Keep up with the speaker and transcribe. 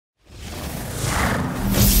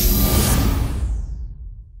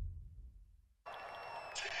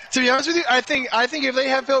To be honest with you, I think if they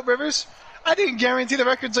have Philip Rivers, I can guarantee the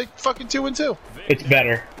record's like fucking 2-2. It's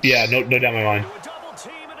better. Yeah, no doubt in my mind.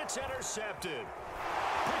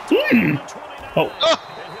 Oh. And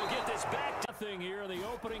he'll get this back to thing here in the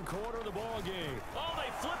opening quarter of the ball game. Oh, they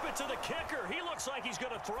flip it to the kicker. He looks like he's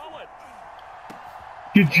going to throw it.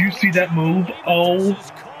 Did you see that move? Oh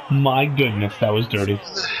my goodness, that was dirty.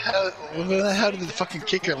 How did the fucking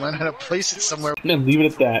kicker learn how to place it somewhere? And then leave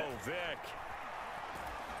it at that.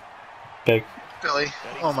 Okay. Billy,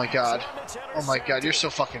 oh my god. Oh my god, you're so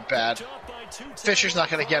fucking bad. Fisher's not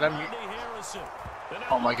gonna get him.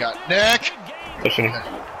 Oh my god. Nick! Pushing. Oh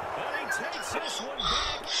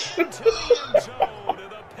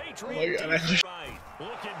my god.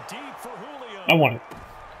 I want it.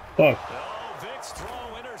 Fuck.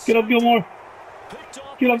 Get up, Gilmore.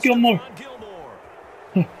 Get up, Gilmore.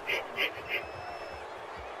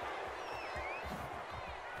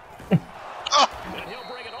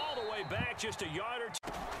 Just a yard or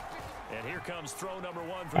two. And here comes throw number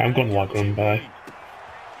one. I'm going to walk him by.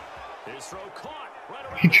 His throw caught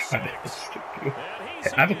right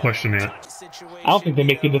I have a question, man. I don't think they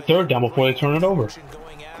make it the third down before they turn it over.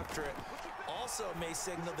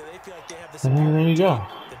 And there you go.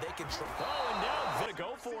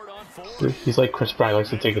 He's like Chris Bryant likes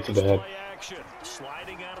to take it to the head.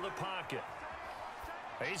 Sliding out of the pocket.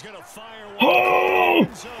 He's gonna fire. Oh!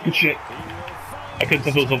 Good shit. I couldn't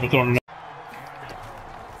tell if it was overthrown.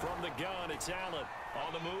 From the gun, it's Allen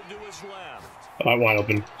on the move to his left. Wide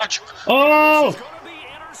open. Oh! It's gonna be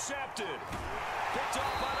intercepted.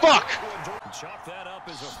 Fuck! Chop that up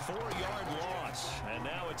as a 4-yard loss, and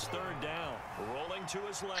now it's third down. Rolling to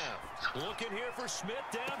his left. Looking here for Smith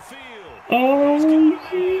downfield. Oh!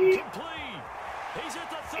 Complete. He's at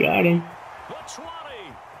the 30. Got him. The 20.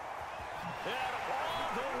 And all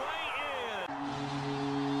the way in.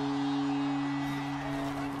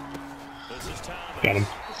 This is Thomas. Got him.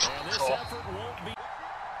 And this effort won't be.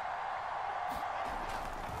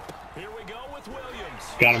 Here we go with Williams.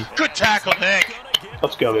 Got him. Good tackle, Nick.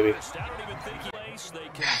 Let's go, baby. I don't even think they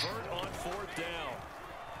convert on fourth down.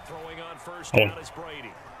 Throwing on first down is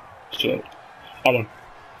Brady. Shit. Hold on.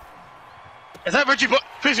 Is that Reggie Bush?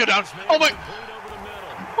 Please go down. Oh my.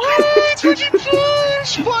 Oh, it's Reggie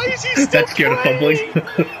Bush. Why is he still That's scared of fumbling.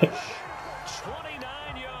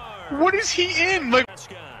 29 yards. What is he in? Like. They'll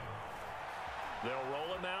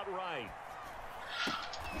roll him out right.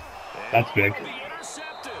 That's big.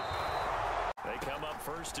 Intercepted. They come up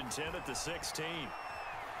first and 10 at the 16.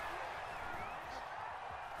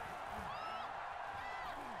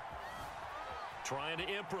 Trying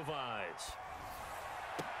to improvise.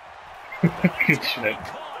 Good shit.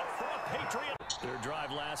 Their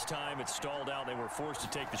drive last time, it stalled out. They were forced to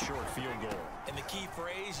take the short field goal. And the key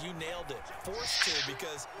phrase, you nailed it. Forced to,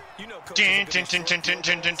 because you know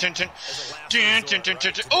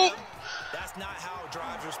Oh! That's not how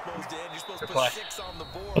drives are supposed to end. You're supposed to play. put 6 on the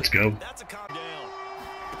board. Let's go. That's a Down.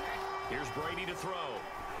 Here's Brady to throw.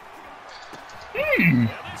 Hmm. And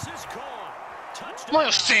this is caught. Touchdown.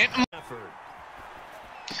 Miles Sanders.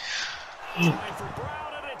 Trying for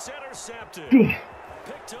Brown, and it's intercepted.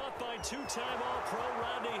 Picked up by two-time All-Pro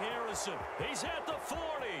Rodney Harrison. He's at the 40.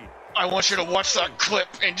 I want you to watch that clip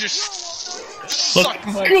and just suck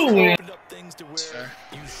my go. Opened up things to where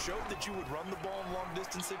you showed that you would run the ball in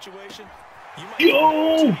long-distance situation. You might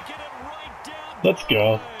Go! Taking it right down the Let's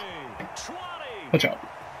go. way. 20. Watch out.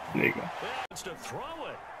 There you go. Wants to throw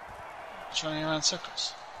it. He's running around in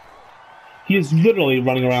circles. He is literally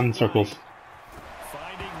running around in circles.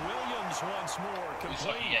 Finding Williams once more.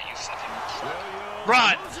 Complete. Yeah, you fucking Williams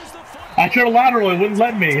run. loses the football. I tried a lateral, it wouldn't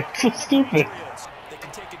let me. It's so stupid. They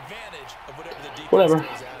can take advantage of whatever the defense Whatever.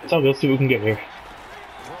 throws at It's all good. Let's see what we can get here.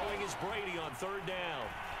 Throwing is Brady on third down.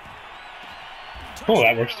 Oh,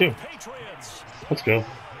 that works too. Patriots. Let's go.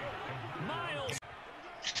 Miles.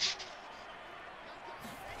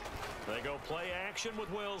 They go play action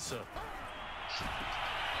with Wilson.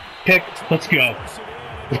 Pick. Let's go.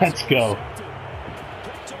 Let's go.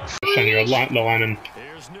 Shiny your low lineman.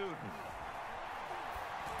 Here's Newton.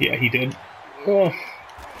 Yeah, he did. Oh.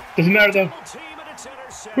 Doesn't matter though. Team and it's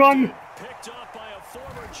intercepted. Run. Picked up by a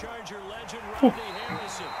former Charger legend, Rodney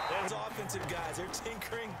Harrison. Those offensive guys, they're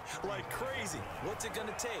tinkering like crazy. What's it going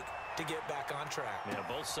to take to get back on track? Yeah,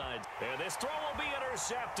 both sides. And this throw will be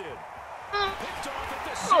intercepted. Picked off at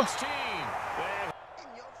the 16. And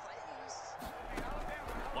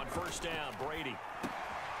on first down, Brady.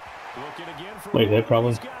 Looking again for Wait, that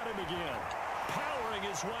problem. He's got him again. Powering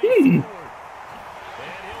his way forward.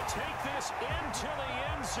 And he'll take this into the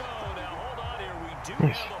end zone. Now, hold on here. We do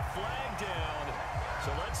have a flag down.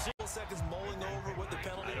 So let's see. Seconds mulling over what the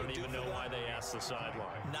penalty. I don't even know why they asked the the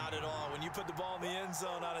sideline. Not at all. When you put the ball in the end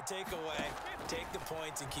zone on a takeaway, take the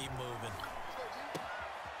points and keep moving.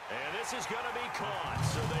 And this is going to be caught,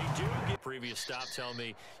 so they do get... Previous stop tell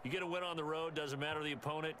me, you get a win on the road, doesn't matter the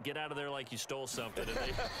opponent, get out of there like you stole something. And they did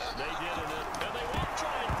it. And they won't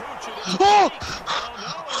try and pooch it. Oh!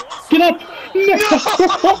 Get up!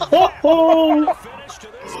 No!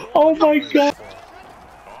 Oh my God!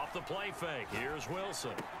 Off the play fake, here's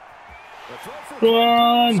Wilson.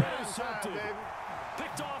 Run!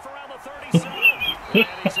 Picked off around the 37. And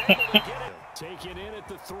he's able to get it. Taken in at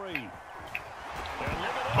the 3.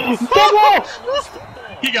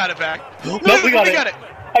 He got it back. No, we got it.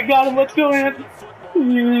 I got him. Let's go, man.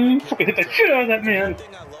 Fucking hit the shit out of that man. The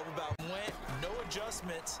thing I love about Went, no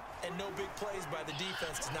adjustments and no big plays by the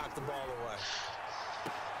defense to knock the ball away.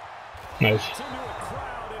 Nice.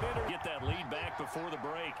 Get that lead back before the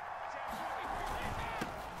break.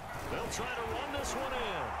 They'll try to run this one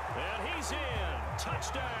in. And he's in.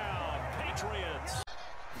 Touchdown, Patriots.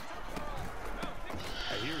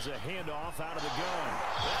 Here's a handoff out of the gun.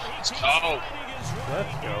 Let's go.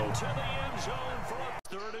 Let's go. Into the end zone for a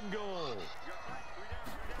 3rd and goal.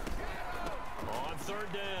 On 3rd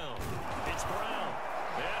down, it's Brown.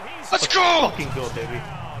 And he's Let's go! Fucking go, baby.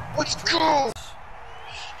 Let's go!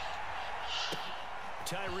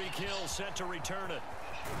 Tyreek Hill set to return it.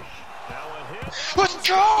 Now a hit. Let's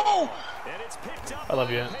go! And it's picked up. I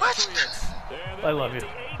love you. I love you.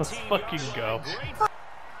 Let's fucking go.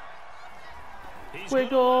 He's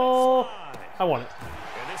Wiggle! I want it.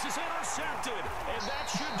 And this is intercepted, and that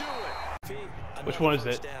should do it. Which one is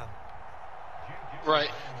it?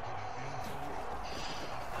 Right.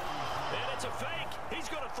 And it's a fake. He's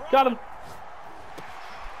going to throw. Got him.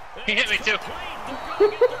 He hit me too.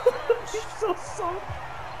 He's so soft.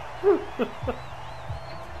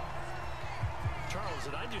 Charles,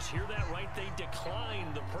 did I just hear that right? They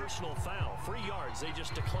declined the personal foul. 3 yards, they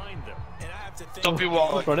just declined them. And I have to think, Don't be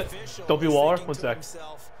Waller. Run it. Don't be Waller. 1 sec.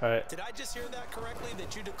 Himself, All right. did I just hear that correctly,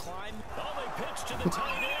 that you declined? Oh, they pitched to the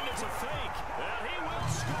tight end. It's a fake. And he will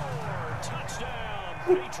score. Touchdown,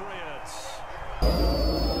 Patriots.